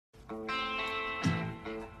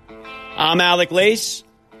I'm Alec Lace.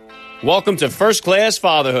 Welcome to First Class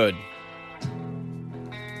Fatherhood.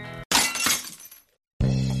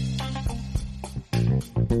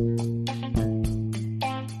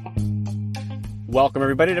 Welcome,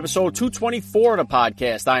 everybody, to episode 224 of the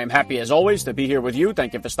podcast. I am happy, as always, to be here with you.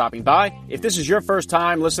 Thank you for stopping by. If this is your first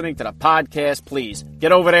time listening to the podcast, please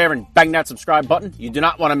get over there and bang that subscribe button. You do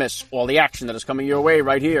not want to miss all the action that is coming your way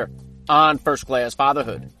right here on First Class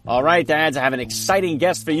Fatherhood. All right, dads, I have an exciting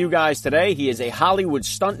guest for you guys today. He is a Hollywood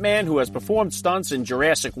stuntman who has performed stunts in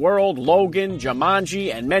Jurassic World, Logan,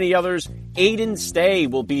 Jumanji, and many others. Aiden Stay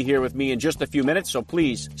will be here with me in just a few minutes, so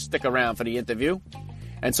please stick around for the interview.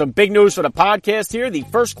 And some big news for the podcast here. The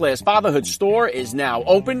First Class Fatherhood store is now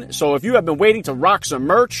open. So if you have been waiting to rock some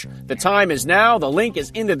merch, the time is now. The link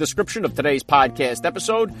is in the description of today's podcast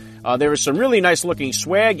episode. There is some really nice looking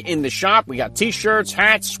swag in the shop. We got t-shirts,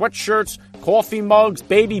 hats, sweatshirts, coffee mugs,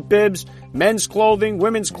 baby bibs, men's clothing,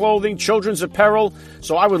 women's clothing, children's apparel.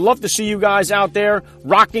 So I would love to see you guys out there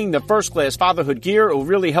rocking the First Class Fatherhood gear. It will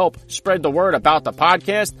really help spread the word about the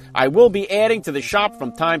podcast. I will be adding to the shop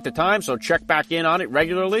from time to time, so check back in on it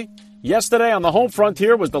regularly. Yesterday on the home front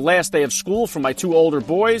here was the last day of school for my two older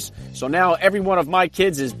boys. So now every one of my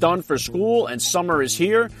kids is done for school and summer is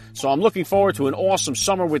here. So I'm looking forward to an awesome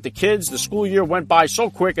summer with the kids. The school year went by so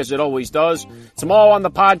quick, as it always does. Tomorrow on the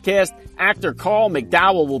podcast, actor Carl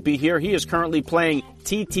McDowell will be here. He is currently playing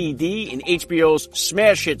TTD in HBO's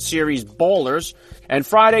smash hit series Ballers. And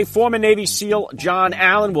Friday, former Navy SEAL John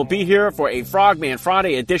Allen will be here for a Frogman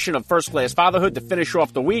Friday edition of First Class Fatherhood to finish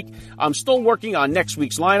off the week. I'm still working on next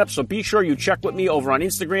week's lineup, so be sure you check with me over on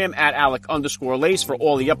Instagram at Alec_Lace for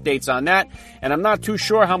all the updates on that. And I'm not too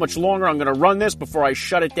sure how much longer I'm going to run this before I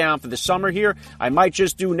shut it down for the summer here. I might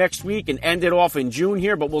just do next week and end it off in June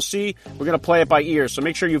here, but we'll see. We're going to play it by ear, so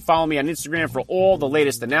make sure you follow me on Instagram for all the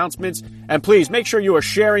latest announcements. And please make sure you are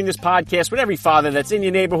sharing this podcast with every father that's in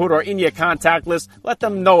your neighborhood or in your contact list. Let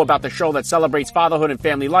them know about the show that celebrates fatherhood and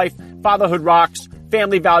family life. Fatherhood rocks,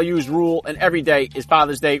 family values rule, and every day is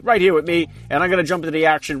Father's Day right here with me. And I'm going to jump into the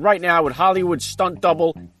action right now with Hollywood stunt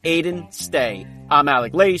double Aiden Stay. I'm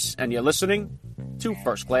Alec Lace, and you're listening to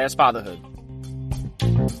First Class Fatherhood.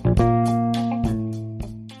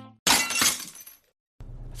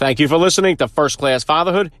 Thank you for listening to First Class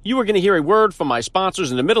Fatherhood. You are going to hear a word from my sponsors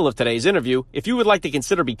in the middle of today's interview. If you would like to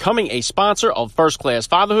consider becoming a sponsor of First Class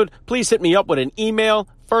Fatherhood, please hit me up with an email,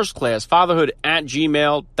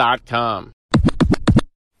 firstclassfatherhood@gmail.com.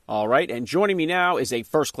 All right, and joining me now is a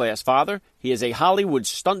first-class father. He is a Hollywood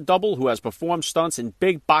stunt double who has performed stunts in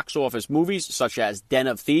big box office movies such as Den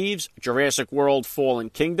of Thieves, Jurassic World: Fallen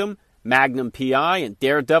Kingdom, Magnum P.I., and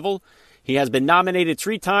Daredevil. He has been nominated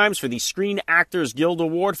 3 times for the Screen Actors Guild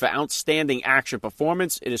Award for Outstanding Action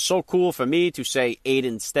Performance. It is so cool for me to say,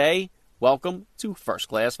 Aiden Stay, welcome to First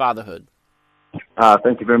Class Fatherhood.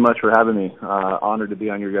 Thank you very much for having me. Honored to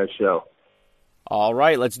be on your guys' show. All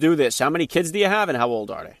right, let's do this. How many kids do you have, and how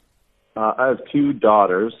old are they? I have 2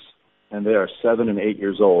 daughters, and they are 7 and 8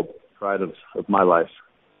 years old. Pride of my life.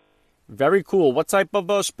 Very cool. What type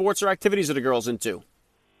of sports or activities are the girls into?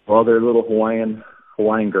 Well, they're little Hawaiian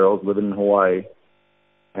girls living in Hawaii,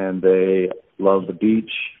 and they love the beach.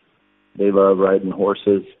 They love riding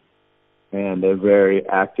horses, and they're very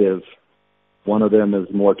active. One of them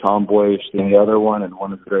is more tomboyish than the other one, and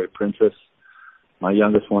one is very princess. My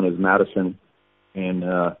youngest one is Madison, and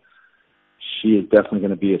she is definitely going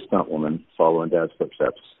to be a stunt woman following Dad's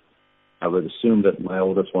footsteps. I would assume that my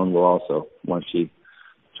oldest one will also, once she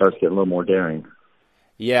starts getting a little more daring.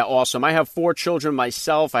 Yeah, awesome. I have 4 children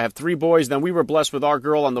myself. I have 3 boys. Then we were blessed with our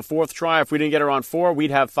girl on the 4th try. If we didn't get her on 4,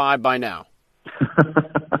 we'd have 5 by now.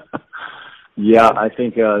 Yeah, I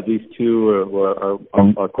think these 2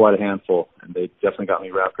 are quite a handful, and they definitely got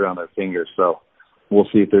me wrapped around their fingers. So we'll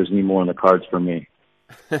see if there's any more in the cards for me.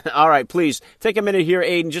 All right, please take a minute here,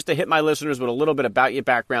 Aiden, just to hit my listeners with a little bit about your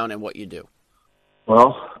background and what you do.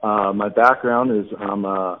 Well, my background is I'm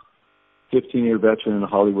a 15-year veteran and a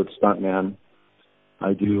Hollywood stuntman.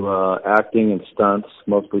 I do acting and stunts,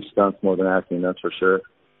 mostly stunts more than acting, that's for sure.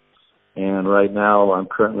 And right now I'm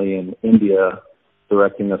currently in India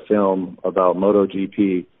directing a film about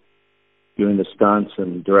MotoGP, doing the stunts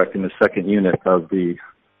and directing the second unit of the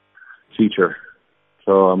feature.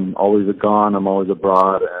 So I'm always gone, I'm always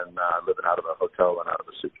abroad, and living out of a hotel and out of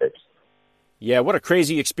a suitcase. Yeah, what a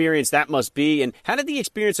crazy experience that must be. And how did the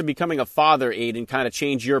experience of becoming a father, Aiden, kind of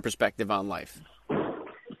change your perspective on life?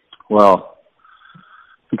 Well,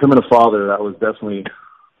 becoming a father, that was definitely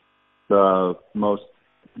the most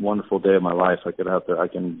wonderful day of my life. I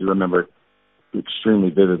can remember extremely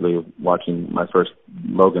vividly watching my first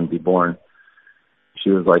Logan be born. She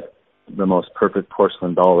was like the most perfect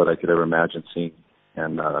porcelain doll that I could ever imagine seeing.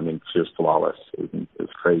 And, she was flawless. It was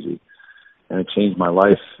crazy. And it changed my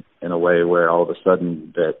life in a way where all of a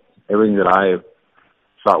sudden that everything that I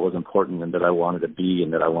thought was important and that I wanted to be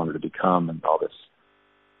and that I wanted to become and all this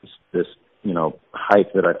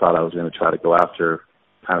hype that I thought I was going to try to go after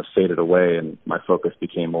kind of faded away, and my focus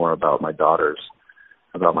became more about my daughter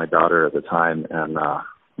at the time, and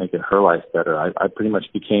making her life better. I pretty much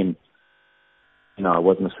became, I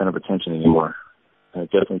wasn't the center of attention anymore. And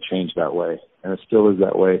it definitely changed that way. And it still is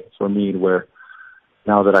that way for me, where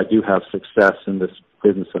now that I do have success in this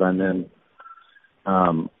business that I'm in,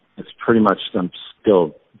 it's pretty much I'm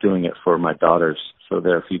still doing it for my daughters so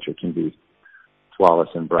their future can be flawless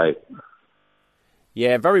and bright.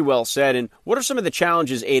 Yeah, very well said. And what are some of the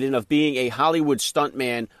challenges, Aiden, of being a Hollywood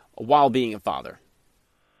stuntman while being a father?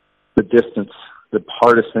 The distance. The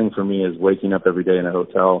hardest thing for me is waking up every day in a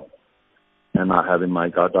hotel and not having my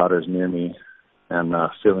goddaughters near me, and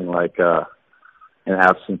feeling like an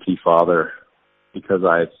absentee father because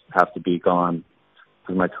I have to be gone,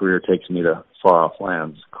 because my career takes me to far-off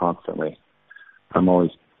lands constantly. I'm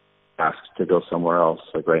always asked to go somewhere else.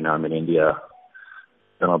 Like right now I'm in India,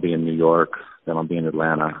 then I'll be in New York, then I'll be in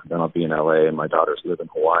Atlanta, then I'll be in LA, and my daughters live in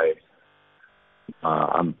Hawaii.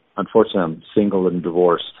 Unfortunately, I'm single and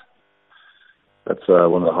divorced. That's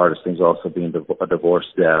one of the hardest things, also being a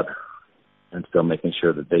divorced dad, and still making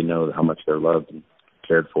sure that they know how much they're loved and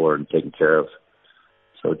cared for and taken care of.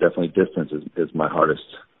 So definitely distance is my hardest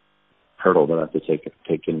hurdle that I have to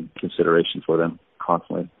take in consideration for them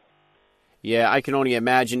constantly. Yeah, I can only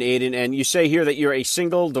imagine, Aiden. And you say here that you're a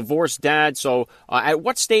single, divorced dad. So at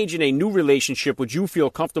what stage in a new relationship would you feel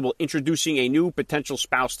comfortable introducing a new potential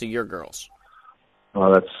spouse to your girls?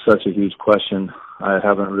 Well, that's such a huge question. I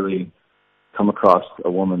haven't really come across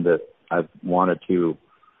a woman that I've wanted to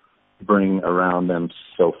bring around them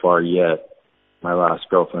so far yet. My last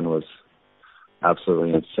girlfriend was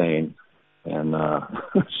absolutely insane, and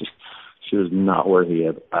she was not worthy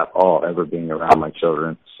at all ever being around my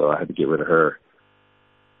children, so I had to get rid of her.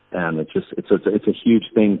 And it's a huge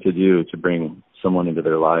thing to do, to bring someone into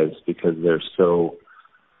their lives, because they're so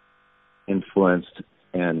influenced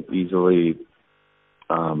and easily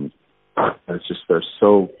they're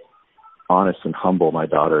so honest and humble, my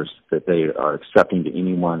daughters, that they are accepting to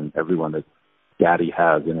anyone, everyone that daddy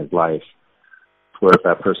has in his life. Where if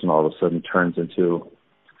that person all of a sudden turns into,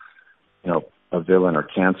 a villain or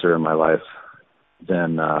cancer in my life,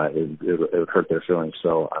 then it would hurt their feelings.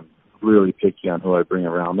 So I'm really picky on who I bring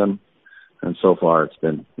around them, and so far it's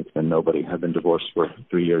been nobody. I've been divorced for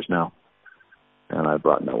 3 years now, and I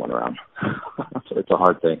brought no one around. So it's a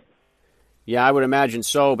hard thing. Yeah, I would imagine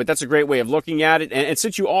so, but that's a great way of looking at it. And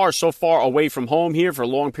since you are so far away from home here for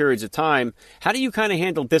long periods of time, how do you kind of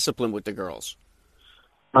handle discipline with the girls?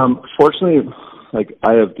 Fortunately, like,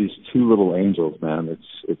 I have these two little angels, man.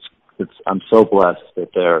 I'm so blessed that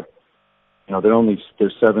they're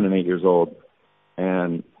 7 and 8 years old,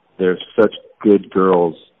 and they're such good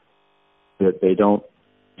girls that they don't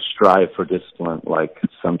strive for discipline like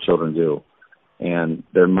some children do. And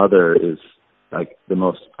their mother is like the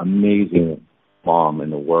most amazing mom in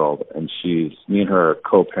the world, and me and her are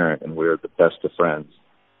co-parent, and we're the best of friends.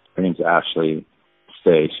 Her name's Ashley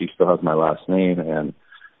Stay. She still has my last name, and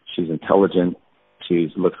she's intelligent. She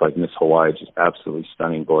looks like Miss Hawaii, just absolutely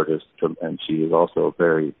stunning, gorgeous, and she is also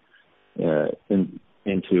very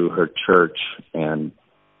into her church and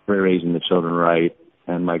raising the children right.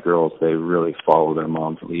 And my girls, they really follow their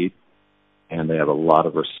mom's lead, and they have a lot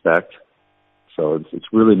of respect. So it's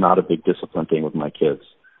really not a big discipline thing with my kids.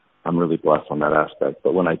 I'm really blessed on that aspect.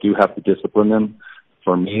 But when I do have to discipline them,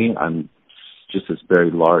 for me, I'm just this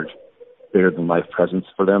very large, bigger-than-life presence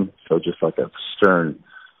for them. So just like a stern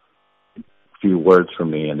few words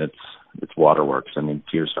from me, and it's waterworks. I mean,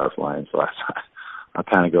 tears start flying. So I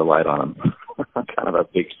kind of go light on them. I'm kind of a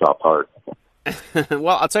big, soft heart.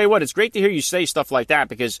 Well, I'll tell you what, it's great to hear you say stuff like that,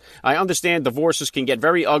 because I understand divorces can get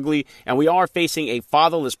very ugly, and we are facing a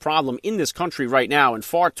fatherless problem in this country right now, and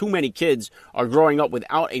far too many kids are growing up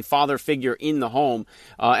without a father figure in the home.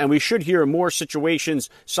 And we should hear more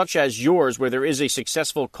situations such as yours where there is a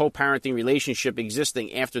successful co-parenting relationship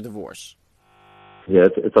existing after divorce. Yeah,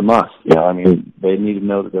 it's a must. I mean, they need to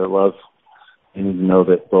know that they're loved. They need to know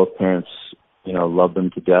that both parents love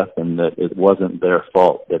them to death, and that it wasn't their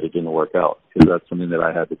fault that it didn't work out. Because that's something that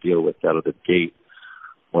I had to deal with out of the gate,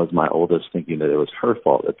 was my oldest thinking that it was her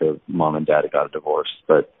fault that their mom and dad got a divorce.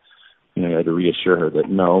 But, I had to reassure her that,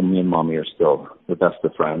 no, me and mommy are still the best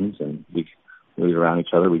of friends, and we live around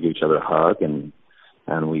each other, we give each other a hug, and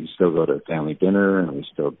we still go to family dinner, and we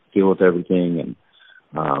still deal with everything.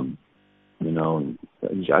 And and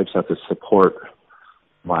I just have to support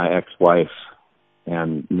my ex-wife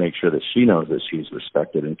and make sure that she knows that she's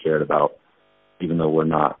respected and cared about, even though we're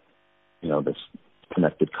not, this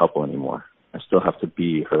connected couple anymore. I still have to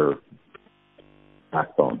be her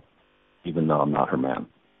backbone, even though I'm not her man.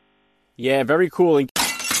 Yeah, very cool.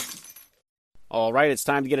 All right, it's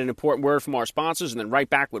time to get an important word from our sponsors, and then right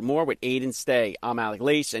back with more with Aid and Stay. I'm Alec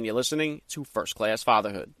Lace, and you're listening to First Class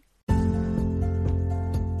Fatherhood.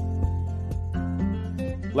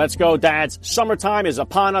 Let's go, dads. Summertime is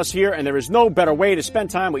upon us here, and there is no better way to spend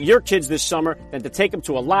time with your kids this summer than to take them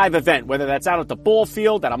to a live event, whether that's out at the ball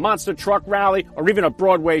field, at a monster truck rally, or even a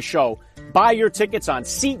Broadway show. Buy your tickets on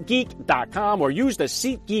SeatGeek.com or use the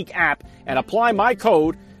SeatGeek app and apply my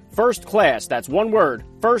code First Class. That's one word,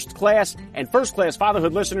 First Class, and First Class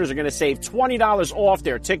Fatherhood listeners are going to save $20 off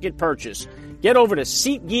their ticket purchase. Get over to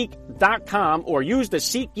SeatGeek.com or use the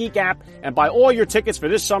SeatGeek app and buy all your tickets for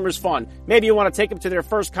this summer's fun. Maybe you want to take them to their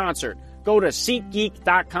first concert. Go to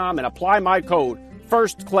SeatGeek.com and apply my code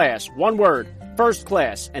First Class, one word, First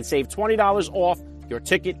Class, and save $20 off your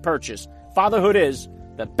ticket purchase. Fatherhood is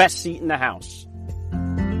the best seat in the house.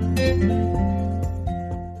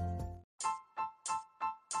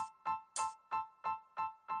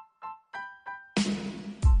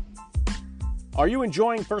 Are you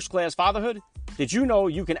enjoying First Class Fatherhood? Did you know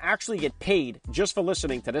you can actually get paid just for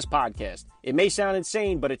listening to this podcast? It may sound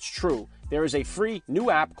insane, but it's true. There is a free new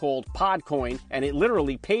app called Podcoin, and it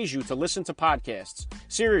literally pays you to listen to podcasts.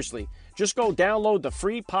 Seriously, just go download the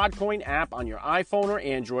free Podcoin app on your iPhone or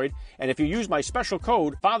Android, and if you use my special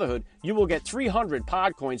code, Fatherhood, you will get 300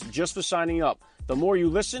 Podcoins just for signing up. The more you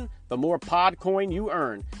listen, the more Podcoin you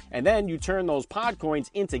earn. And then you turn those Podcoins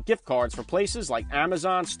into gift cards for places like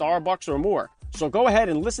Amazon, Starbucks, or more. So go ahead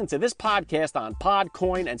and listen to this podcast on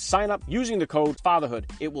Podcoin and sign up using the code Fatherhood.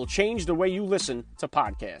 It will change the way you listen to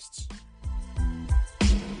podcasts.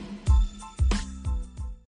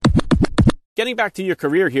 Getting back to your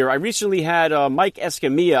career here, I recently had Mike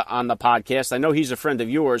Escamilla on the podcast. I know he's a friend of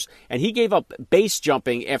yours, and he gave up base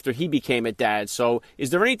jumping after he became a dad. So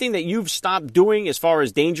is there anything that you've stopped doing as far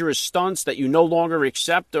as dangerous stunts that you no longer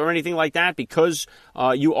accept or anything like that because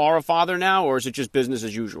you are a father now, or is it just business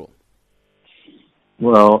as usual?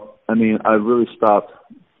 Well, I really stopped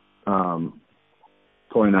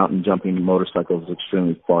going out and jumping motorcycles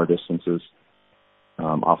extremely far distances,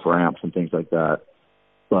 off ramps and things like that.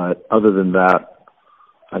 But other than that,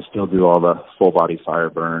 I still do all the full-body fire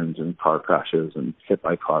burns and car crashes and hit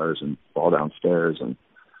by cars and fall down stairs. And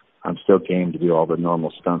I'm still game to do all the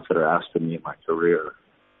normal stunts that are asked of me in my career.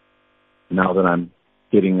 Now that I'm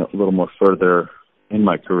getting a little more further in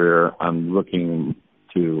my career, I'm looking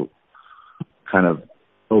to kind of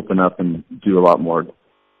open up and do a lot more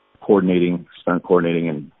stunt coordinating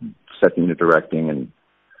and second unit directing and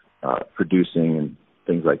producing and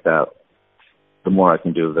things like that. The more I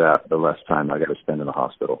can do of that, the less time I got to spend in the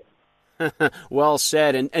hospital. Well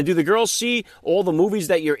said. And do the girls see all the movies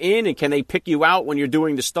that you're in, and can they pick you out when you're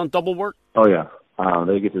doing the stunt double work? Oh, yeah.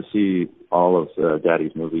 They get to see all of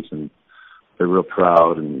Daddy's movies, and they're real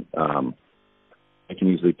proud, and they can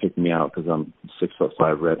easily pick me out because I'm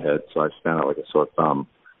 6'5" redhead, so I stand out like a sore thumb.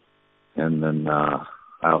 And then I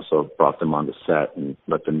also brought them on the set and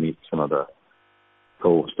let them meet some of the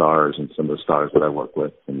co-stars and some of the stars that I work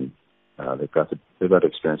with, and they've got to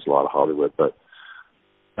experience a lot of Hollywood, but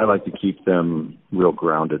I like to keep them real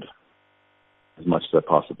grounded as much as I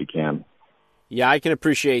possibly can. Yeah, I can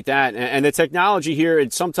appreciate that. And the technology here,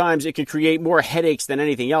 sometimes it can create more headaches than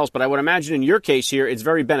anything else, but I would imagine in your case here, it's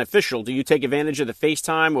very beneficial. Do you take advantage of the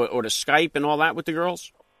FaceTime or the Skype and all that with the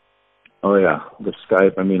girls? Oh, yeah, the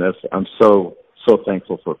Skype. I'm so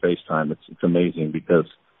thankful for FaceTime. It's amazing because,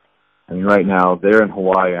 right now, they're in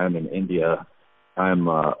Hawaii, I'm in India. I'm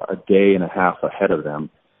a day and a half ahead of them.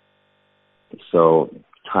 So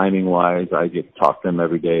timing-wise, I get to talk to them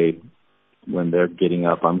every day. When they're getting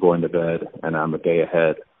up, I'm going to bed, and I'm a day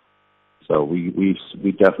ahead. So we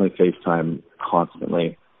definitely FaceTime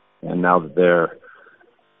constantly. And now that they're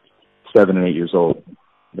 7 and 8 years old,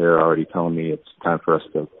 they're already telling me it's time for us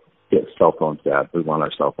to get cell phones, Dad. We want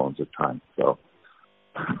our cell phones at time. So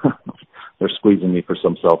they're squeezing me for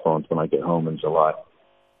some cell phones when I get home in July.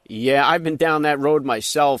 Yeah, I've been down that road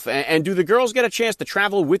myself. And do the girls get a chance to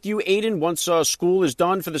travel with you, Aiden, once school is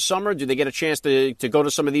done for the summer? Do they get a chance to go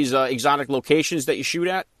to some of these exotic locations that you shoot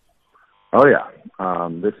at? Oh, yeah.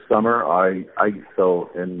 This summer, so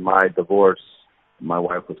in my divorce, my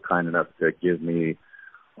wife was kind enough to give me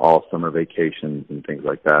all summer vacations and things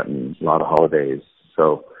like that and a lot of holidays.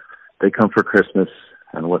 So they come for Christmas,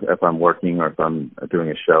 and if I'm working or if I'm doing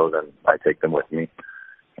a show, then I take them with me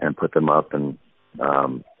and put them up. And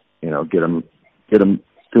get them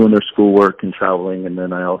doing their schoolwork and traveling. And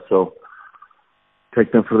then I also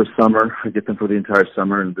take them for the summer. I get them for the entire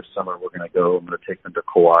summer. And this summer I'm going to take them to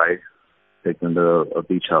Kauai, take them to a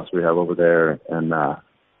beach house we have over there, and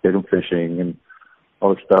take them fishing and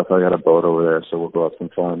all the stuff. I got a boat over there, so we'll go have some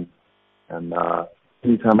fun. And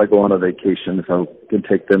anytime I go on a vacation, if I can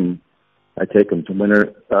take them, I take them to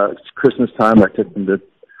winter. It's Christmas time. I take them to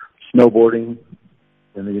snowboarding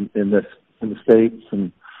in the States,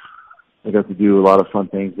 and I got to do a lot of fun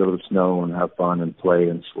things, go to the snow and have fun and play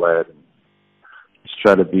and sled, and just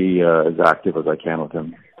try to be as active as I can with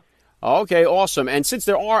them. Okay, awesome. And since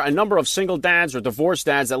there are a number of single dads or divorced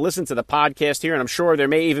dads that listen to the podcast here, and I'm sure there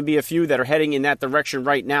may even be a few that are heading in that direction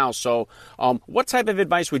right now, so what type of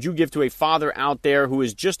advice would you give to a father out there who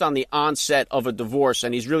is just on the onset of a divorce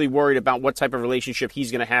and he's really worried about what type of relationship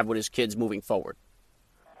he's going to have with his kids moving forward?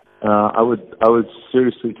 I would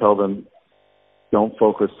seriously tell them, don't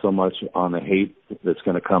focus so much on the hate that's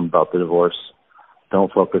going to come about the divorce.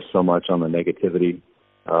 Don't focus so much on the negativity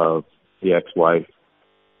of the ex-wife.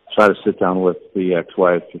 Try to sit down with the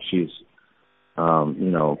ex-wife if she's,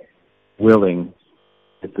 willing.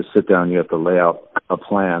 To sit down, you have to lay out a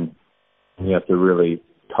plan, and you have to really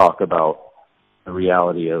talk about the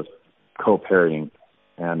reality of co-parenting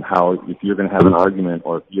and how if you're going to have an argument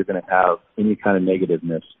or if you're going to have any kind of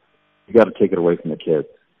negativeness, you got to take it away from the kids.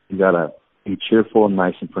 You got to be cheerful and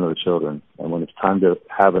nice in front of the children. And when it's time to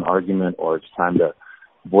have an argument or it's time to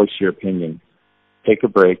voice your opinion, take a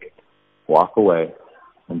break, walk away,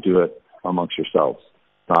 and do it amongst yourselves,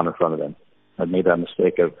 not in front of them. I've made that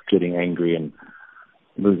mistake of getting angry and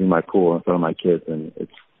losing my cool in front of my kids, and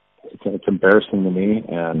it's embarrassing to me,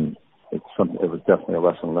 and it was definitely a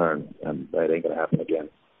lesson learned, and that ain't going to happen again.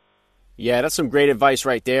 Yeah, that's some great advice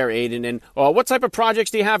right there, Aiden. And what type of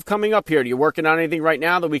projects do you have coming up here? Are you working on anything right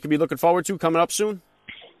now that we could be looking forward to coming up soon?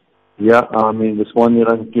 Yeah, this one that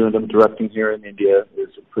I'm directing here in India is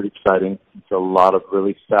pretty exciting. It's a lot of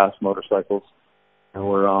really fast motorcycles. And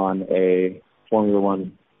we're on a Formula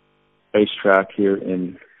One racetrack here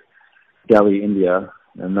in Delhi, India.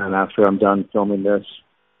 And then after I'm done filming this,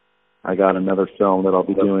 I got another film that I'll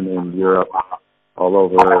be doing in Europe, all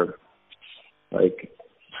over, like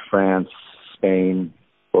France, Spain,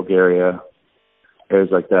 Bulgaria,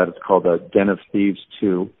 areas like that. It's called Den of Thieves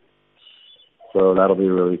 2. So that'll be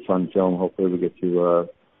a really fun film. Hopefully we get to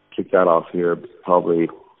kick that off here probably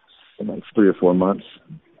in like 3 or 4 months.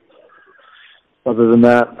 Other than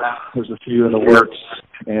that, there's a few in the works,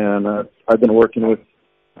 and I've been working with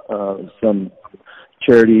some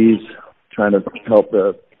charities trying to help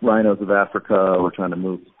the rhinos of Africa. We're trying to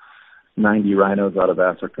move 90 rhinos out of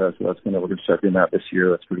Africa, so we're going to start doing that this year.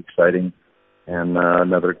 That's pretty exciting. And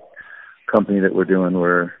another company that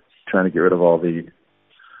we're trying to get rid of all the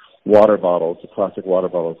water bottles, the plastic water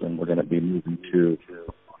bottles, and we're going to be moving to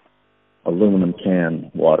aluminum can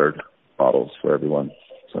watered bottles for everyone.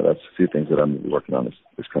 So that's a few things that I'm working on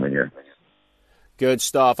this coming year. Good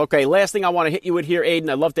stuff. Okay, last thing I want to hit you with here, Aiden.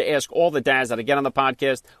 I'd love to ask all the dads that I get on the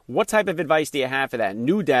podcast, what type of advice do you have for that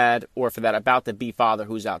new dad or for that about-to-be father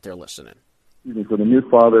who's out there listening? For the new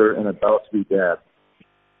father and about-to-be dad,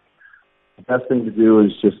 the best thing to do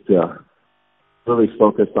is just really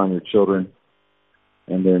focus on your children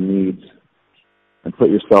and their needs and put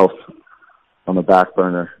yourself on the back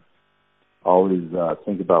burner. Always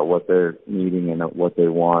think about what they're needing and what they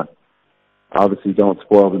want. Obviously, don't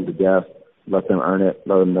spoil them to death. Let them earn it.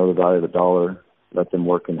 Let them know the value of the dollar. Let them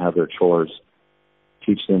work and have their chores.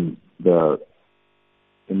 Teach them the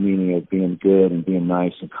meaning of being good and being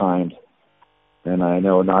nice and kind. And I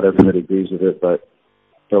know not everybody agrees with it, but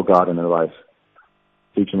show God in their life.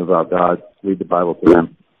 Teach them about God. Read the Bible to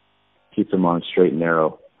them. Keep them on straight and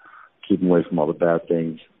narrow. Keep them away from all the bad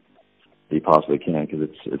things that you possibly can, because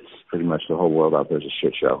it's pretty much the whole world out there is a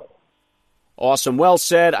shit show. Awesome. Well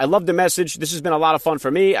said. I love the message. This has been a lot of fun for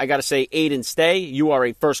me. I got to say, Aiden Stay, you are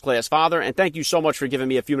a first-class father, and thank you so much for giving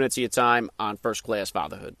me a few minutes of your time on First-Class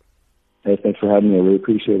Fatherhood. Hey, thanks for having me. I really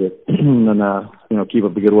appreciate it. And, keep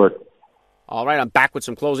up the good work. All right, I'm back with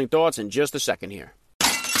some closing thoughts in just a second here.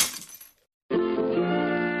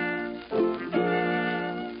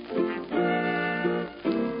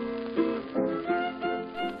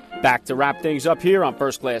 Back to wrap things up here on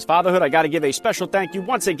First Class Fatherhood. I got to give a special thank you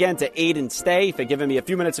once again to Aiden Stay for giving me a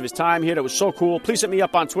few minutes of his time here. That was so cool. Please hit me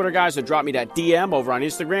up on Twitter, guys, or drop me that DM over on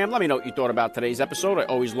Instagram. Let me know what you thought about today's episode. I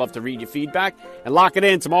always love to read your feedback. And lock it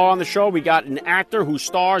in. Tomorrow on the show, we got an actor who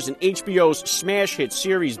stars in HBO's smash hit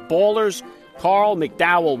series Ballers. Carl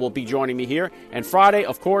McDowell will be joining me here. And Friday,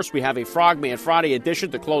 of course, we have a Frogman Friday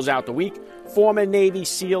edition to close out the week. Former Navy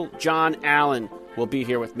SEAL John Allen will be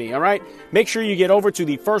here with me, all right? Make sure you get over to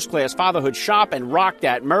the First Class Fatherhood shop and rock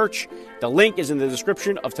that merch. The link is in the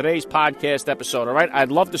description of today's podcast episode, all right?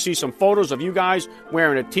 I'd love to see some photos of you guys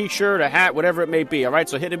wearing a t-shirt, a hat, whatever it may be, all right?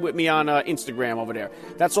 So hit it with me on Instagram over there.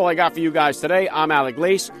 That's all I got for you guys today. I'm Alec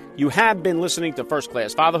Lace. You have been listening to First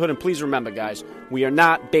Class Fatherhood, and please remember, guys, we are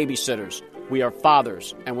not babysitters. We are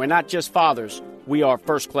fathers, and we're not just fathers. We are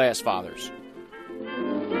first-class fathers.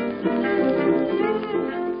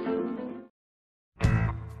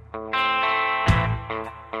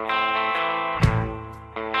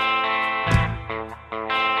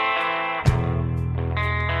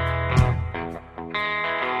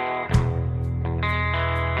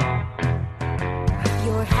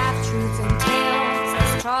 Your half-truths and tales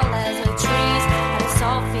as tall as a trees had us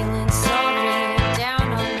all feeling